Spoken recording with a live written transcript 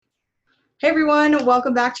Hey everyone,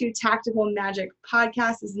 welcome back to Tactical Magic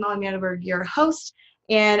Podcast. This is Molly Mandelberg, your host,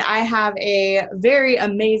 and I have a very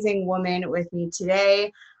amazing woman with me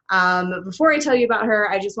today. Before I tell you about her,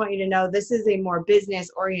 I just want you to know this is a more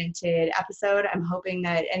business-oriented episode. I'm hoping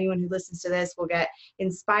that anyone who listens to this will get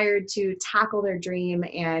inspired to tackle their dream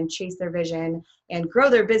and chase their vision and grow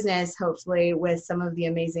their business, hopefully, with some of the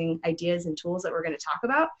amazing ideas and tools that we're going to talk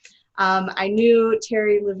about. I knew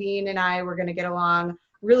Terri, Levine, and I were going to get along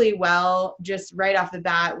really well. Just right off the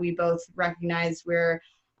bat, we both recognized we're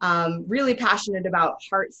really passionate about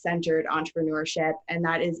heart-centered entrepreneurship, and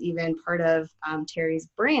that is even part of Terri's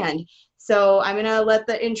brand. So I'm going to let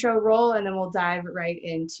the intro roll, and then we'll dive right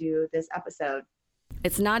into this episode.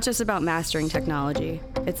 It's not just about mastering technology.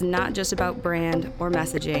 It's not just about brand or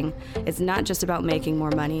messaging. It's not just about making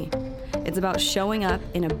more money. It's about showing up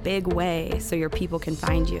in a big way so your people can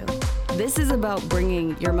find you. This is about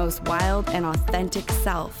bringing your most wild and authentic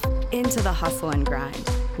self into the hustle and grind.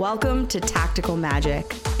 Welcome to Tactical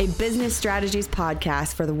Magic, a business strategies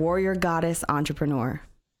podcast for the warrior goddess entrepreneur.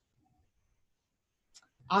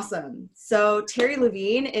 Awesome. So Terri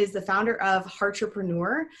Levine is the founder of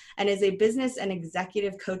Heartrepreneur and is a business and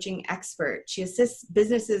executive coaching expert. She assists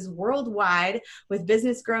businesses worldwide with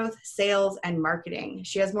business growth, sales, and marketing.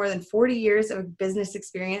 She has more than 40 years of business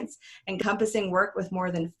experience, encompassing work with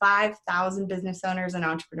more than 5,000 business owners and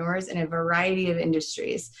entrepreneurs in a variety of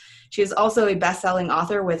industries. She is also a best-selling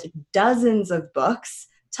author with dozens of books.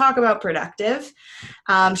 Talk about productive.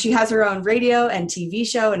 She has her own radio and TV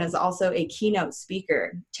show and is also a keynote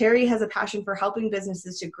speaker. Terri has a passion for helping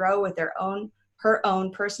businesses to grow with her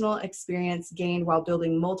own personal experience gained while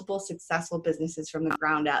building multiple successful businesses from the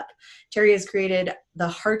ground up. Terri has created the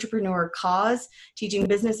Heartrepreneur Cause, teaching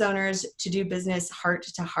business owners to do business heart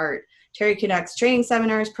to heart. Terri conducts training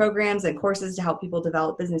seminars, programs, and courses to help people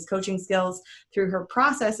develop business coaching skills. Through her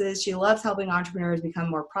processes, she loves helping entrepreneurs become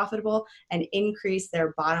more profitable and increase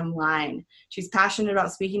their bottom line. She's passionate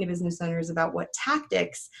about speaking to business owners about what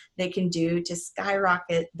tactics they can do to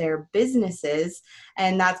skyrocket their businesses.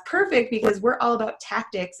 And that's perfect because we're all about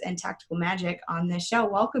tactics and tactical magic on this show.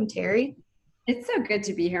 Welcome, Terri. It's so good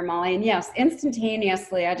to be here, Molly. And yes,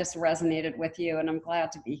 instantaneously, I just resonated with you and I'm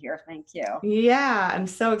glad to be here. Thank you. Yeah, I'm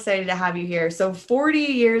so excited to have you here. So 40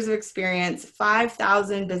 years of experience,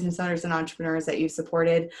 5,000 business owners and entrepreneurs that you've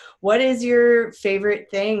supported. What is your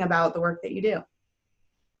favorite thing about the work that you do?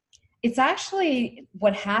 It's actually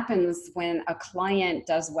what happens when a client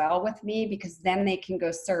does well with me, because then they can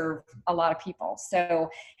go serve a lot of people. So,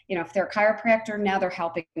 if they're a chiropractor, now they're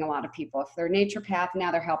helping a lot of people. If they're a naturopath,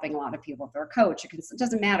 now they're helping a lot of people. If they're a coach, it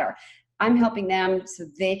doesn't matter. I'm helping them so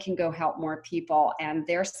they can go help more people, and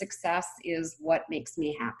their success is what makes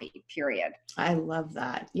me happy, period. I love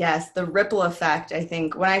that. Yes, the ripple effect, I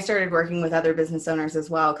think, when I started working with other business owners as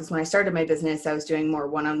well, because when I started my business, I was doing more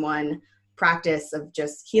one-on-one practice of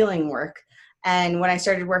just healing work. And when I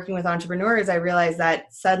started working with entrepreneurs, I realized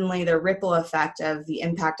that suddenly the ripple effect of the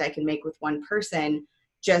impact I can make with one person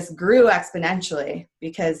just grew exponentially,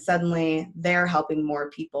 because suddenly they're helping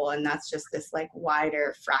more people. And that's just this like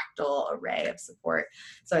wider fractal array of support.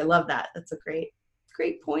 So I love that. That's a great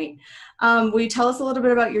point. Will you tell us a little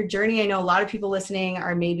bit about your journey? I know a lot of people listening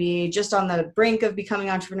are maybe just on the brink of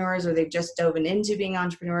becoming entrepreneurs, or they've just dove into being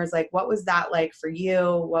entrepreneurs. Like, what was that like for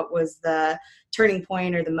you? What was the turning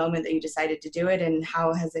point or the moment that you decided to do it, and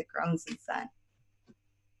how has it grown since then?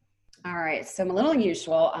 All right. So I'm a little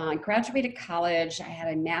unusual. I graduated college. I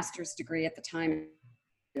had a master's degree at the time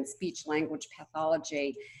in speech language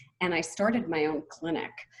pathology, and I started my own clinic.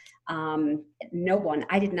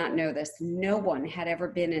 I did not know this. No one had ever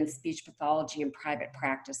been in speech pathology in private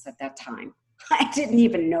practice at that time. I didn't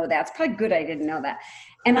even know that. It's probably good I didn't know that.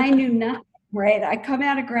 And I knew nothing, right? I come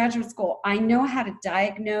out of graduate school. I know how to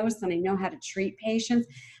diagnose and I know how to treat patients.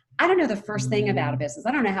 I don't know the first thing about a business.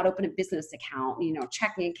 I don't know how to open a business account,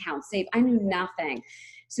 checking account, save. I knew nothing.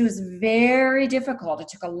 So it was very difficult. It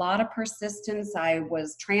took a lot of persistence. I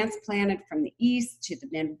was transplanted from the East to the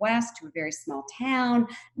Midwest to a very small town.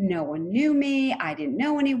 No one knew me. I didn't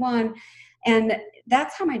know anyone. And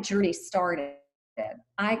that's how my journey started.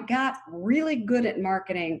 I got really good at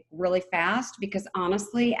marketing really fast, because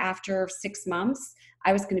honestly, after 6 months,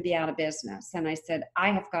 I was going to be out of business. And I said, I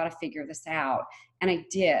have got to figure this out. And I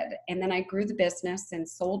did. And then I grew the business and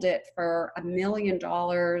sold it for $1 million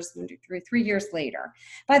 3 years later.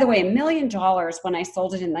 By the way, $1 million when I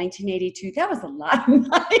sold it in 1982, that was a lot of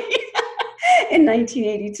money in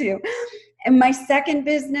 1982. And my second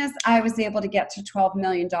business, I was able to get to $12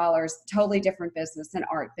 million, totally different business, an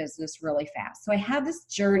art business, really fast. So I had this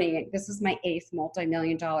journey. This is my 8th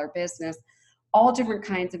multi-million-dollar business, all different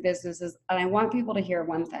kinds of businesses. And I want people to hear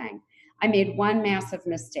one thing. I made one massive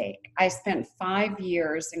mistake. I spent 5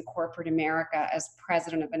 years in corporate America as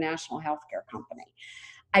president of a national healthcare company.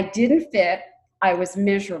 I didn't fit, I was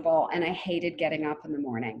miserable, and I hated getting up in the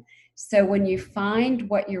morning. So when you find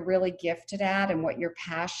what you're really gifted at and what you're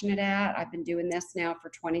passionate at, I've been doing this now for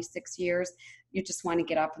 26 years, you just want to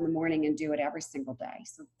get up in the morning and do it every single day.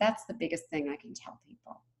 So that's the biggest thing I can tell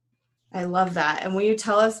people. I love that. And will you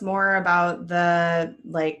tell us more about the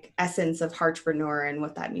essence of Heartrepreneur and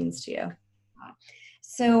what that means to you?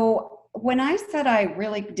 So when I said I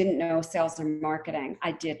really didn't know sales and marketing,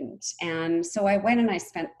 I didn't. And so I went and I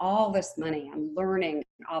spent all this money on learning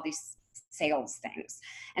all these sales things.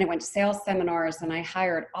 And I went to sales seminars and I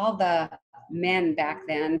hired all the men back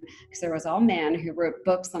then, because there was all men who wrote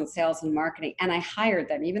books on sales and marketing. And I hired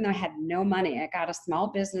them, even though I had no money. I got a small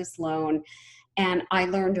business loan. And I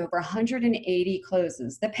learned over 180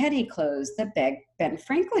 closes, the penny close, the Ben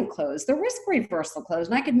Franklin close, the risk reversal close,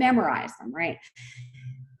 and I could memorize them, right?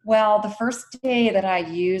 Well, the first day that I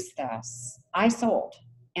used this, I sold.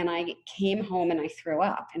 And I came home and I threw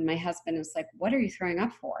up. And my husband is like, what are you throwing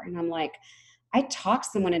up for? And I'm like, I talked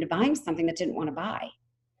someone into buying something that didn't want to buy.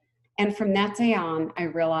 And from that day on, I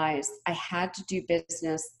realized I had to do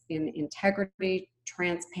business in integrity,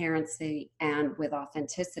 transparency, and with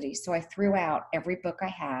authenticity. So I threw out every book I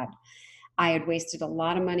had. I had wasted a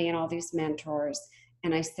lot of money on all these mentors.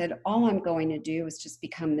 And I said, all I'm going to do is just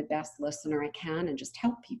become the best listener I can and just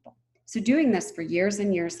help people. So doing this for years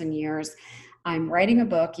and years and years, I'm writing a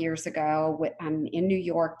book years ago. I'm in New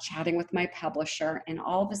York chatting with my publisher. And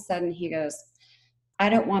all of a sudden he goes, I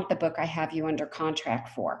don't want the book I have you under contract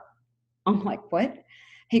for. I'm like, what?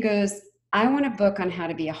 He goes, I want a book on how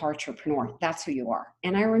to be a heartrepreneur. That's who you are.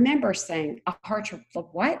 And I remember saying, a heartrepreneur,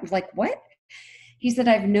 what? Like what? He said,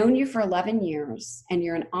 I've known you for 11 years and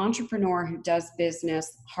you're an entrepreneur who does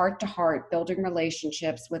business heart to heart, building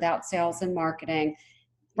relationships without sales and marketing.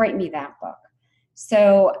 Write me that book.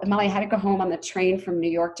 So Molly, I had to go home on the train from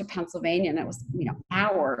New York to Pennsylvania, and it was,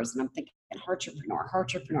 hours. And I'm thinking,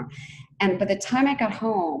 heartrepreneur. And by the time I got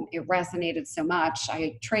home, it resonated so much.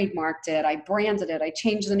 I trademarked it, I branded it, I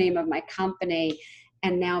changed the name of my company.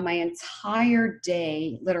 And now my entire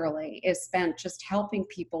day literally is spent just helping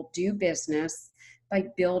people do business by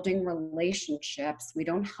building relationships. We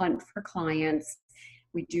don't hunt for clients.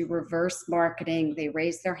 We do reverse marketing. They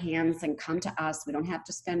raise their hands and come to us. We don't have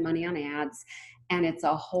to spend money on ads. And it's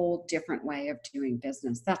a whole different way of doing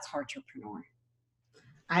business. That's Heartrepreneur.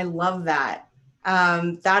 I love that.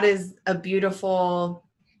 That is a beautiful,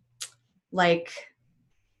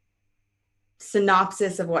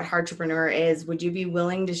 synopsis of what Heartrepreneur is. Would you be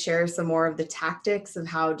willing to share some more of the tactics of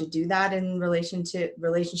how to do that in relationship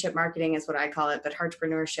marketing is what I call it, but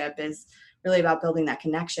Heartrepreneurship is really about building that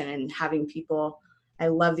connection and having people. I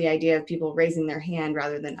love the idea of people raising their hand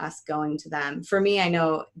rather than us going to them. For me, I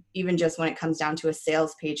know even just when it comes down to a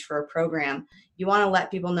sales page for a program, you want to let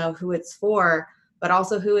people know who it's for, but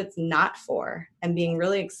also who it's not for, and being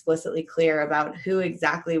really explicitly clear about who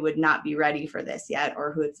exactly would not be ready for this yet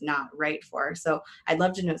or who it's not right for. So I'd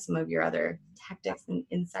love to know some of your other tactics and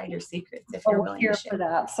insider secrets if you're willing to share. For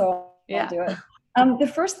that, so yeah. I'll do it.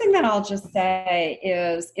 The first thing that I'll just say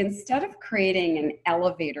is, instead of creating an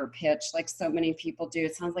elevator pitch like so many people do,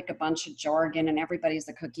 it sounds like a bunch of jargon and everybody's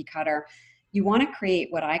a cookie cutter. You want to create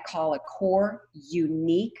what I call a core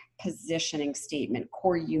unique positioning statement,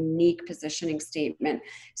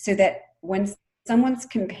 so that when someone's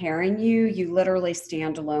comparing you, you literally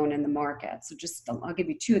stand alone in the market. So I'll give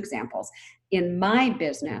you 2 examples. In my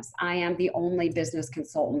business, I am the only business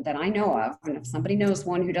consultant that I know of, and if somebody knows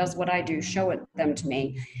one who does what I do, show them to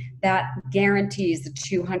me, that guarantees the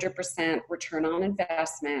 200% return on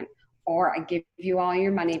investment, or I give you all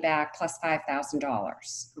your money back plus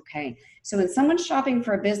 $5,000. Okay. So when someone's shopping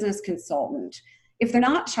for a business consultant, if they're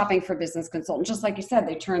not shopping for a business consultant, just like you said,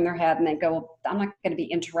 they turn their head and they go, well, I'm not going to be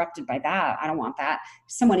interrupted by that. I don't want that.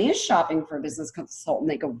 If someone is shopping for a business consultant,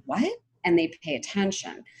 they go, what? And they pay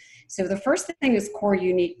attention. So the first thing is core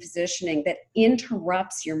unique positioning that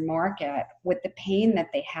interrupts your market with the pain that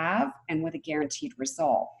they have and with a guaranteed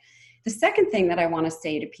result. The second thing that I want to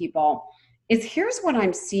say to people is, here's what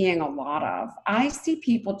I'm seeing a lot of. I see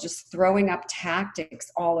people just throwing up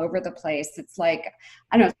tactics all over the place. It's like,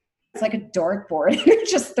 I don't know, it's like a dartboard. You're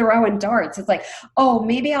just throwing darts. It's like, oh,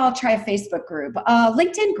 maybe I'll try a Facebook group, a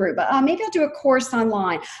LinkedIn group. Maybe I'll do a course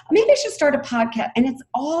online. Maybe I should start a podcast. And it's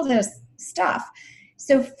all this stuff.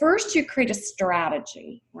 So first you create a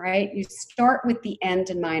strategy, right? You start with the end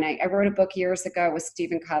in mind. I wrote a book years ago with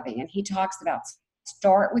Stephen Covey, and he talks about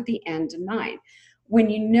start with the end in mind. when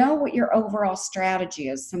you know what your overall strategy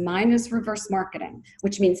is, so mine is reverse marketing,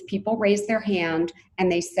 which means people raise their hand and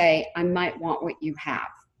they say, I might want what you have.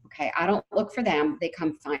 Okay, I don't look for them, they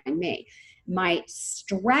come find me. My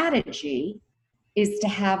strategy is to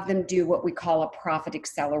have them do what we call a profit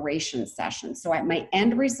acceleration session. So my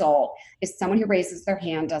end result is someone who raises their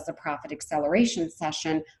hand does a profit acceleration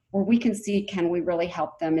session where we can see, can we really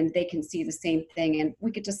help them, and they can see the same thing, and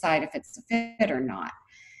we could decide if it's a fit or not.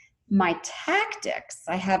 My tactics,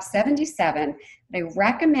 I have 77 that I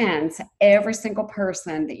recommend to every single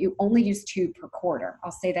person that you only use 2 per quarter.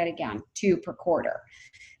 I'll say that again, 2 per quarter.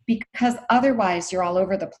 Because otherwise you're all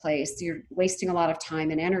over the place. You're wasting a lot of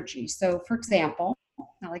time and energy. So for example,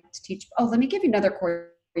 I like to teach, let me give you another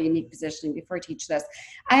core unique positioning before I teach this.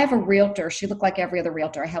 I have a realtor. She looked like every other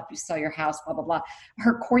realtor. I help you sell your house, blah, blah, blah.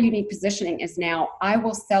 Her core unique positioning is now, I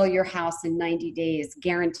will sell your house in 90 days,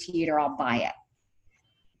 guaranteed, or I'll buy it.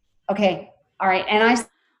 Okay. All right. And I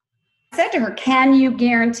said to her, can you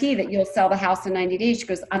guarantee that you'll sell the house in 90 days? She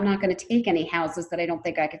goes, I'm not going to take any houses that I don't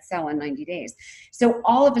think I could sell in 90 days. So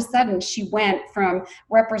all of a sudden she went from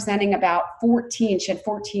representing about 14, she had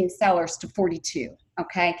 14 sellers to 42.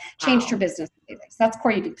 Okay. Changed her business. So that's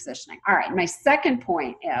core unique positioning. All right. My second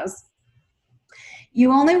point is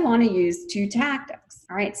you only want to use 2 tactics.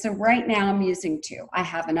 All right. So right now I'm using 2. I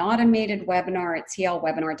have an automated webinar at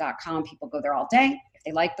tlwebinar.com. People go there all day. If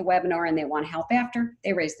they like the webinar and they want help after,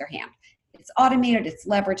 they raise their hand. It's automated, it's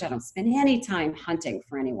leverage. I don't spend any time hunting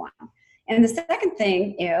for anyone. And the second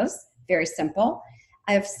thing is very simple.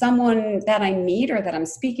 I have someone that I meet or that I'm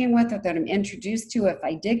speaking with or that I'm introduced to. If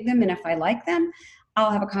I dig them and if I like them, I'll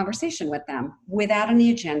have a conversation with them without any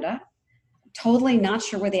agenda. Totally not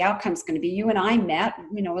sure where the outcome's going to be. You and I met,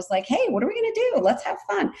 it was like, hey, what are we going to do? Let's have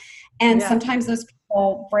fun. And sometimes those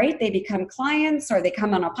people, right, they become clients, or they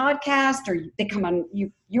come on a podcast, or they come on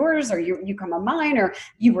yours, or you come on mine, or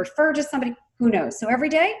you refer to somebody, who knows? So every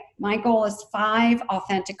day, my goal is 5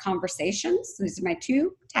 authentic conversations. These are my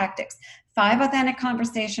 2 tactics. 5 authentic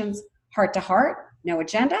conversations, heart to heart, no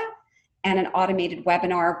agenda, and an automated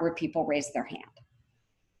webinar where people raise their hand.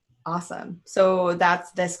 Awesome. So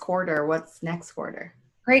that's this quarter. What's next quarter?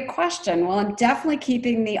 Great question. Well, I'm definitely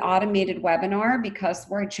keeping the automated webinar because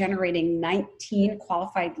we're generating 19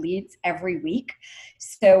 qualified leads every week.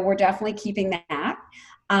 So we're definitely keeping that.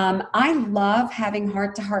 I love having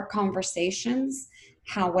heart-to-heart conversations.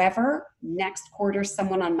 However, next quarter,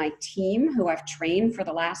 someone on my team who I've trained for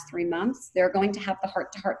the last 3 months, they're going to have the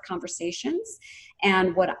heart-to-heart conversations.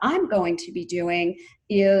 And what I'm going to be doing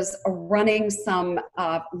is running some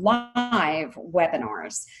live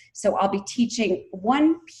webinars. So I'll be teaching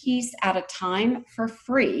 1 piece at a time for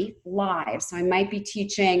free live. So I might be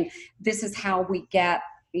teaching, this is how we get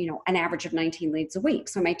an average of 19 leads a week.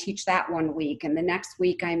 So I might teach that 1 week. And the next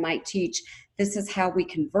week I might teach, this is how we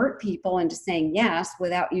convert people into saying yes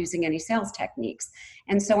without using any sales techniques.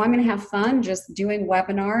 And so I'm going to have fun just doing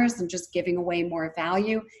webinars and just giving away more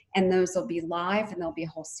value. And those will be live, and there'll be a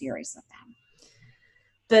whole series of them.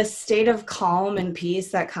 The state of calm and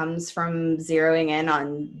peace that comes from zeroing in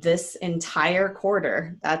on this entire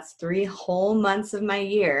quarter, that's 3 whole months of my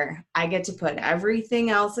year. I get to put everything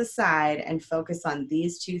else aside and focus on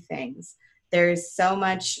these 2 things. There's so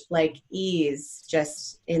much ease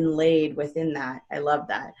just inlaid within that. I love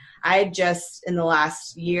that. I just, in the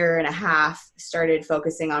last year and a half, started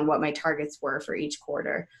focusing on what my targets were for each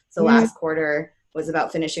quarter. So last quarter was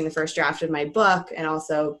about finishing the first draft of my book and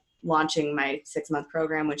also launching my 6-month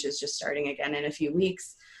program, which is just starting again in a few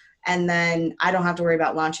weeks. And then I don't have to worry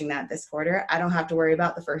about launching that this quarter. I don't have to worry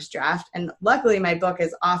about the first draft. And luckily my book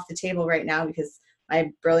is off the table right now because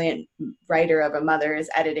my brilliant writer of a mother is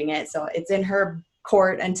editing it. So it's in her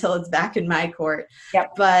court until it's back in my court.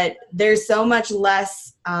 Yep. But there's so much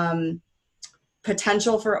less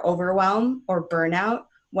potential for overwhelm or burnout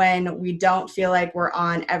when we don't feel like we're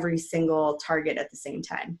on every single target at the same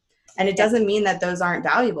time. And it doesn't mean that those aren't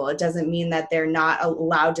valuable. It doesn't mean that they're not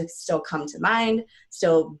allowed to still come to mind,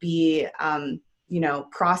 still be,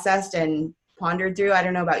 processed and pondered through. I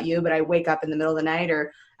don't know about you, but I wake up in the middle of the night,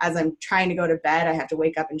 or as I'm trying to go to bed, I have to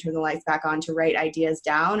wake up and turn the lights back on to write ideas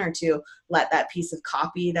down or to let that piece of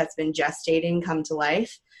copy that's been gestating come to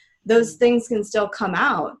life. Those things can still come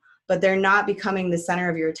out, but they're not becoming the center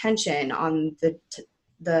of your attention on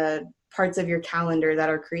the parts of your calendar that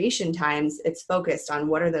are creation times. It's focused on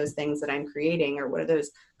what are those things that I'm creating, or what are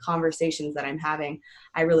those conversations that I'm having.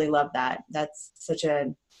 I really love that. That's such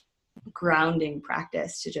a grounding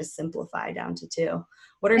practice to just simplify down to 2.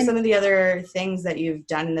 What are some of the other things that you've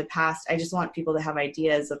done in the past? I just want people to have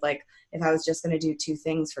ideas of if I was just going to do 2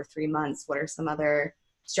 things for 3 months, what are some other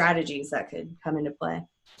strategies that could come into play?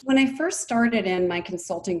 When I first started in my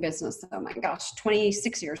consulting business, oh my gosh,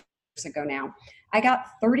 26 years ago now, I got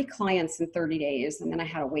 30 clients in 30 days, and then I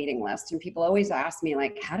had a waiting list. And people always ask me,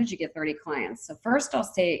 like, how did you get 30 clients? So first I'll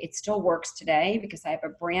say it still works today because I have a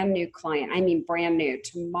brand new client. I mean, brand new.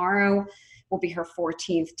 Tomorrow will be her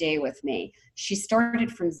 14th day with me. She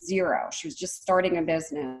started from zero. She was just starting a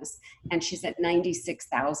business, and she's at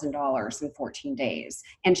 $96,000 in 14 days.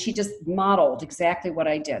 And she just modeled exactly what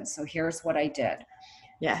I did. So here's what I did.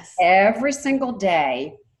 Yes. Every single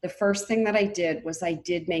day, the first thing that I did was I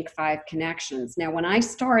did make 5 connections. Now, when I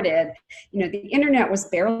started, the internet was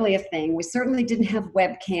barely a thing. We certainly didn't have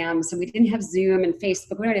webcams, and we didn't have Zoom and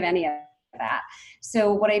Facebook. We don't have any of that.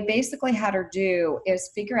 So what I basically had her do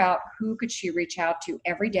is figure out who could she reach out to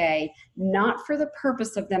every day, not for the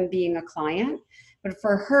purpose of them being a client, but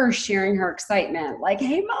for her sharing her excitement. Like,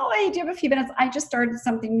 hey, Molly, do you have a few minutes? I just started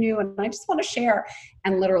something new and I just want to share,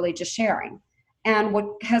 and literally just sharing. And what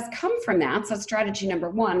has come from that, so strategy number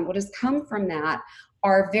 1, what has come from that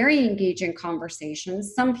are very engaging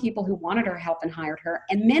conversations. Some people who wanted her help and hired her,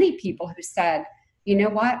 and many people who said, you know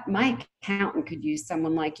what, my accountant could use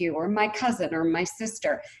someone like you, or my cousin or my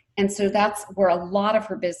sister. And so that's where a lot of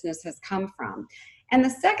her business has come from. And the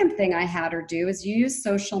second thing I had her do is use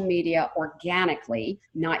social media organically,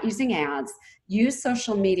 not using ads. Use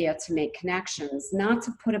social media to make connections, not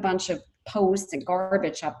to put a bunch of posts and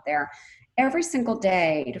garbage up there. Every single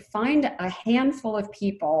day to find a handful of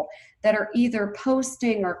people that are either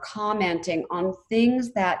posting or commenting on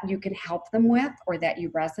things that you can help them with or that you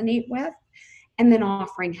resonate with, and then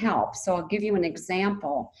offering help. So I'll give you an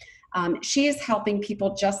example. She is helping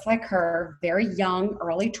people just like her, very young,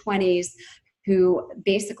 early 20s, who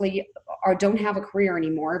basically don't have a career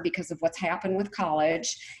anymore because of what's happened with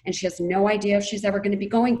college. And she has no idea if she's ever going to be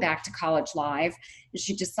going back to college live. And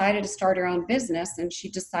she decided to start her own business, and she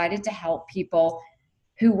decided to help people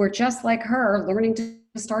who were just like her learning to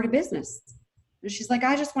start a business. And she's like,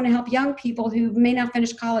 I just want to help young people who may not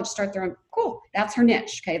finish college start their own. Cool. That's her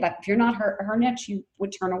niche. Okay. Like if you're not her niche, you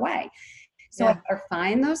would turn away. So I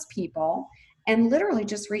find those people and literally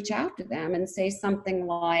just reach out to them and say something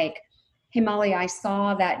like, hey, Molly, I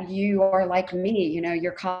saw that you are like me,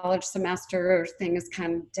 your college semester thing is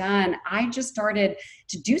kind of done. I just started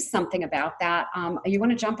to do something about that. You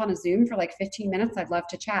want to jump on a Zoom for like 15 minutes? I'd love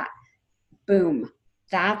to chat. Boom.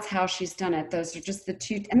 That's how she's done it. Those are just the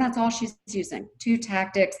 2, and that's all she's using, 2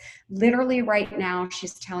 tactics. Literally right now,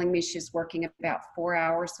 she's telling me she's working about 4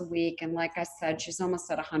 hours a week. And like I said, she's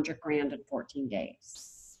almost at $100,000 in 14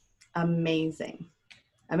 days. Amazing.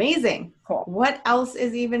 Amazing. Cool. What else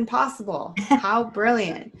is even possible? How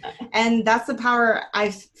brilliant. And that's the power.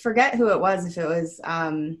 I forget who it was. If it was,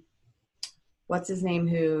 what's his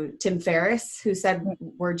name? Tim Ferriss, who said,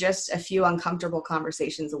 we're just a few uncomfortable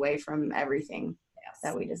conversations away from everything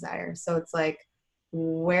that we desire. So it's like,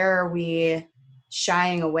 where are we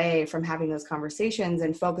shying away from having those conversations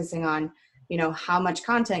and focusing on, how much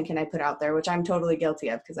content can I put out there, which I'm totally guilty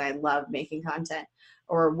of because I love making content.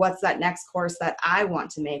 Or what's that next course that I want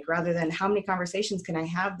to make, rather than how many conversations can I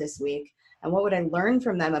have this week, and what would I learn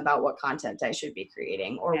from them about what content I should be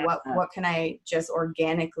creating, or what can I just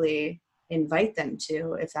organically invite them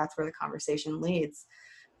to if that's where the conversation leads.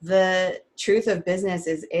 The truth of business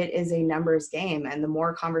is it is a numbers game, and the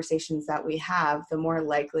more conversations that we have, the more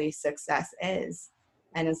likely success is.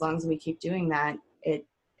 And as long as we keep doing that,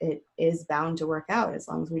 it is bound to work out. As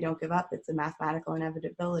long as we don't give up, it's a mathematical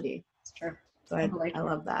inevitability. It's true. So I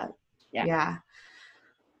love that. Yeah.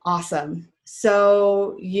 Awesome.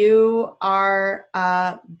 So you are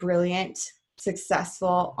a brilliant,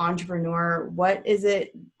 successful entrepreneur. What is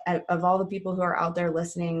it, of all the people who are out there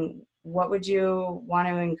listening, what would you want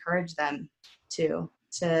to encourage them to?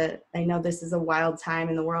 I know this is a wild time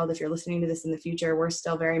in the world. If you're listening to this in the future, we're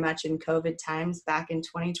still very much in COVID times back in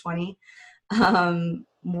 2020.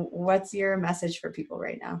 What's your message for people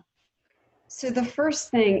right now? So the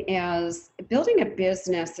first thing is, building a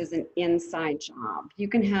business is an inside job. You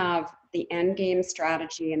can have the end game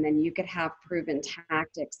strategy, and then you could have proven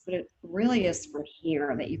tactics, but it really is from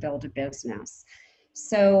here that you build a business.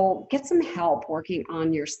 So get some help working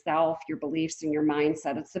on yourself, your beliefs, and your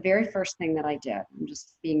mindset. It's the very first thing that I did. I'm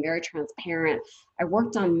just being very transparent. I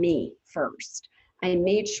worked on me first. I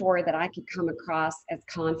made sure that I could come across as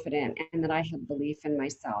confident and that I had belief in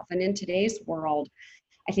myself. And in today's world,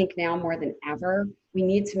 I think now more than ever, we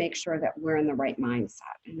need to make sure that we're in the right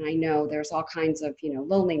mindset. And I know there's all kinds of,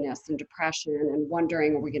 loneliness and depression and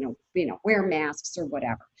wondering, are we going to, wear masks or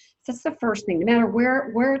whatever. So that's the first thing. No matter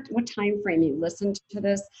what time frame you listen to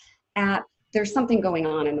this at, there's something going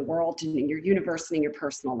on in the world and in your universe and in your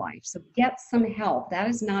personal life. So get some help. That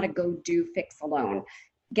is not a go do fix alone.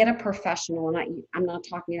 get a professional. And I'm not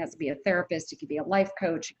talking, it has to be a therapist. It could be a life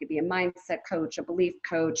coach. It could be a mindset coach, a belief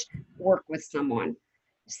coach. Work with someone.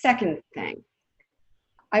 Second thing,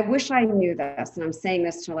 I wish I knew this, and I'm saying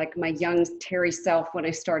this to like my young Terri self when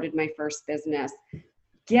I started my first business.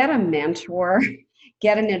 Get a mentor,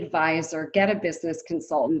 get an advisor, get a business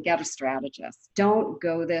consultant, get a strategist. Don't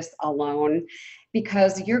go this alone,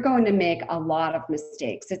 because you're going to make a lot of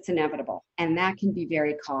mistakes. It's inevitable, and that can be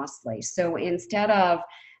very costly. So instead of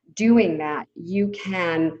doing that, you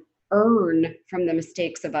can earn from the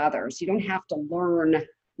mistakes of others. You don't have to learn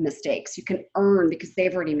mistakes. You can earn because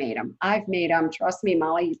they've already made them. I've made them. Trust me,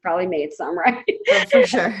 Molly, you've probably made some, right? Oh, for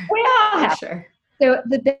sure. We all have. For sure. So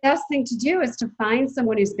the best thing to do is to find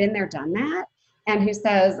someone who's been there, done that, and who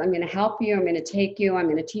says, I'm going to help you, I'm going to take you, I'm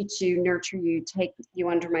going to teach you, nurture you, take you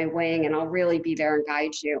under my wing, and I'll really be there and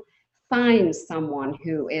guide you. Find someone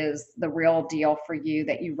who is the real deal for you,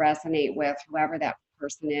 that you resonate with, whoever that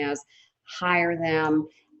person is. Hire them.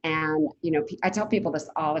 And, you know, I tell people this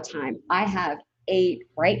all the time. I have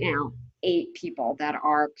right now, 8 people that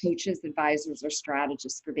are coaches, advisors, or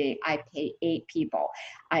strategists for me. I pay 8 people.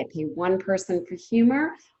 I pay 1 person for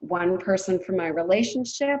humor, 1 person for my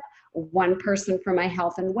relationship, 1 person for my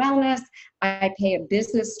health and wellness. I pay a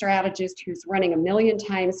business strategist who's running 1,000,000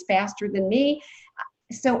 times faster than me.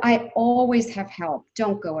 So I always have help.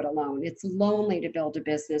 Don't go it alone. It's lonely to build a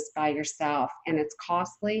business by yourself, and it's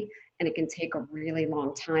costly, and it can take a really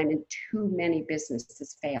long time. And too many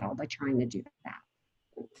businesses fail by trying to do that.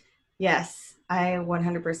 Yes, I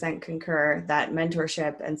 100% concur that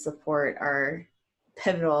mentorship and support are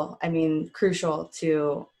pivotal, crucial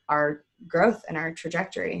to our growth and our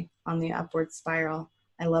trajectory on the upward spiral.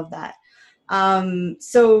 I love that.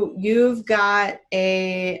 So you've got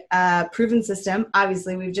a proven system.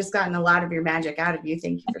 Obviously, we've just gotten a lot of your magic out of you.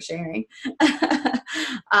 Thank you for sharing.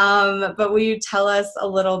 But will you tell us a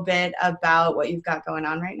little bit about what you've got going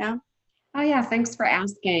on right now? Oh yeah, thanks for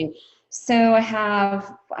asking. So I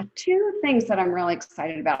have 2 things that I'm really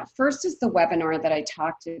excited about. First is the webinar that I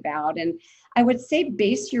talked about. And I would say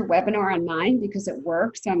base your webinar on mine because it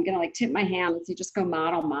works. So I'm going to tip my hand and say, just go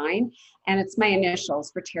model mine. And it's my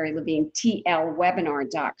initials for Terri Levine,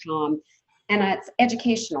 tlwebinar.com. And it's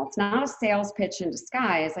educational. It's not a sales pitch in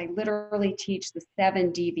disguise. I literally teach the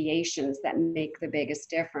 7 deviations that make the biggest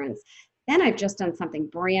difference. Then I've just done something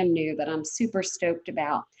brand new that I'm super stoked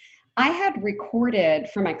about. I had recorded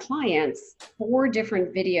for my clients 4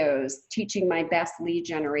 different videos teaching my best lead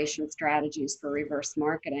generation strategies for reverse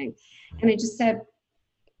marketing. And I just said,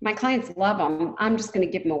 my clients love them. I'm just going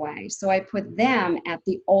to give them away. So I put them at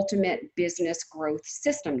the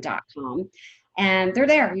ultimatebusinessgrowthsystem.com. And they're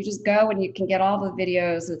there. You just go and you can get all the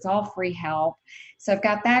videos. It's all free help. So I've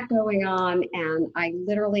got that going on. And I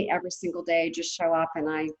literally every single day just show up and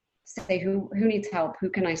I say, who needs help? Who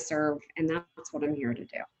can I serve? And that's what I'm here to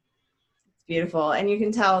do. Beautiful. And you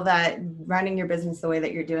can tell that running your business the way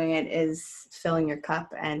that you're doing it is filling your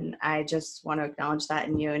cup. And I just want to acknowledge that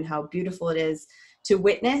in you and how beautiful it is to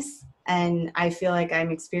witness. And I feel like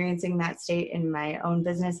I'm experiencing that state in my own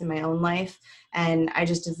business, in my own life. And I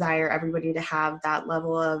just desire everybody to have that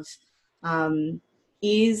level of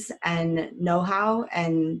ease and know-how,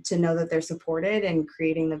 and to know that they're supported and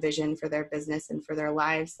creating the vision for their business and for their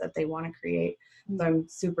lives that they want to create. So I'm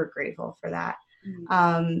super grateful for that.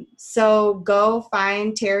 So go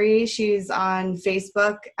find Terri. She's on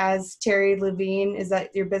Facebook as Terri Levine. Is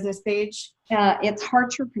that your business page? It's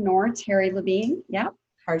Heartrepreneur, Terri Levine. Yeah.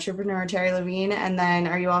 Heartrepreneur, Terri Levine. And then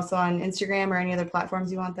are you also on Instagram or any other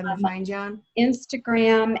platforms you want them to find you on?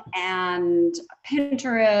 Instagram and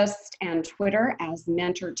Pinterest and Twitter as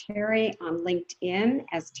Mentor Terri, on LinkedIn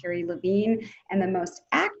as Terri Levine. And the most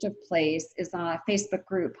active place is a Facebook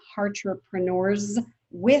group, Heartrepreneurs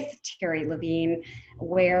with Terri Levine,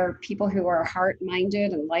 where people who are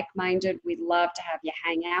heart-minded and like-minded, we'd love to have you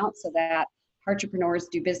hang out so that Heartrepreneurs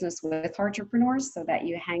do business with Heartrepreneurs, so that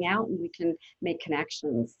you hang out and we can make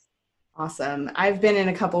connections. Awesome. I've been in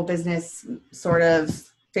a couple business sort of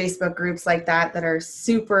Facebook groups like that are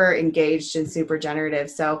super engaged and super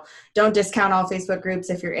generative. So don't discount all Facebook groups.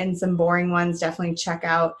 If you're in some boring ones, definitely check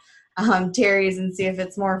out Terry's and see if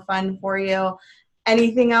it's more fun for you.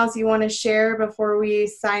 Anything else you want to share before we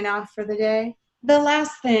sign off for the day? The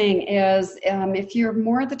last thing is, if you're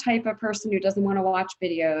more the type of person who doesn't want to watch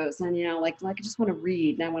videos and, like I just want to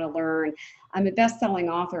read and I want to learn, I'm a best-selling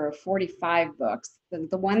author of 45 books.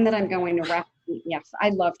 The one that I'm going to recommend, yes, I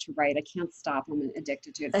love to write. I can't stop. I'm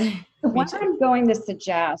addicted to it. The one I'm going to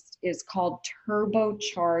suggest is called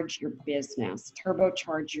Turbocharge Your Business.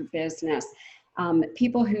 Turbocharge Your Business.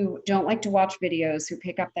 People who don't like to watch videos, who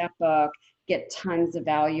pick up that book, get tons of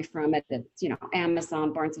value from it. It's,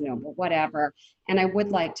 Amazon, Barnes & Noble, whatever. And I would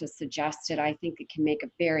like to suggest it. I think it can make a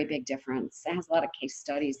very big difference. It has a lot of case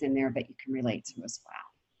studies in there that you can relate to as well.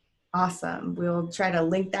 Awesome. We'll try to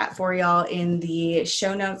link that for y'all in the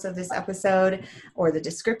show notes of this episode or the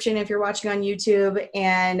description if you're watching on YouTube.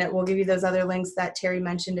 And we'll give you those other links that Terri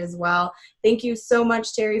mentioned as well. Thank you so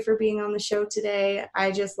much, Terri, for being on the show today.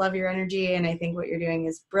 I just love your energy, and I think what you're doing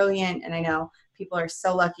is brilliant. And I know people are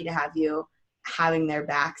so lucky to have you having their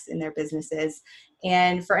backs in their businesses.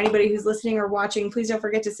 And for anybody who's listening or watching, please don't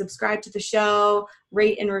forget to subscribe to the show,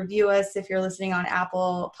 rate and review us if you're listening on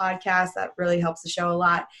Apple Podcasts. That really helps the show a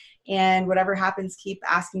lot. And whatever happens, keep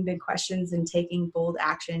asking big questions and taking bold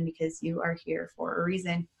action, because you are here for a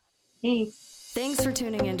reason. Thanks. Thanks for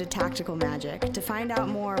tuning in to Tactical Magic. To find out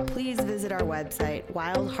more, please visit our website,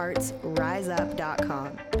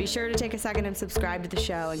 wildheartsriseup.com. Be sure to take a second and subscribe to the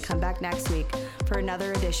show, and come back next week for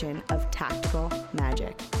another edition of Tactical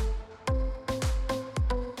Magic.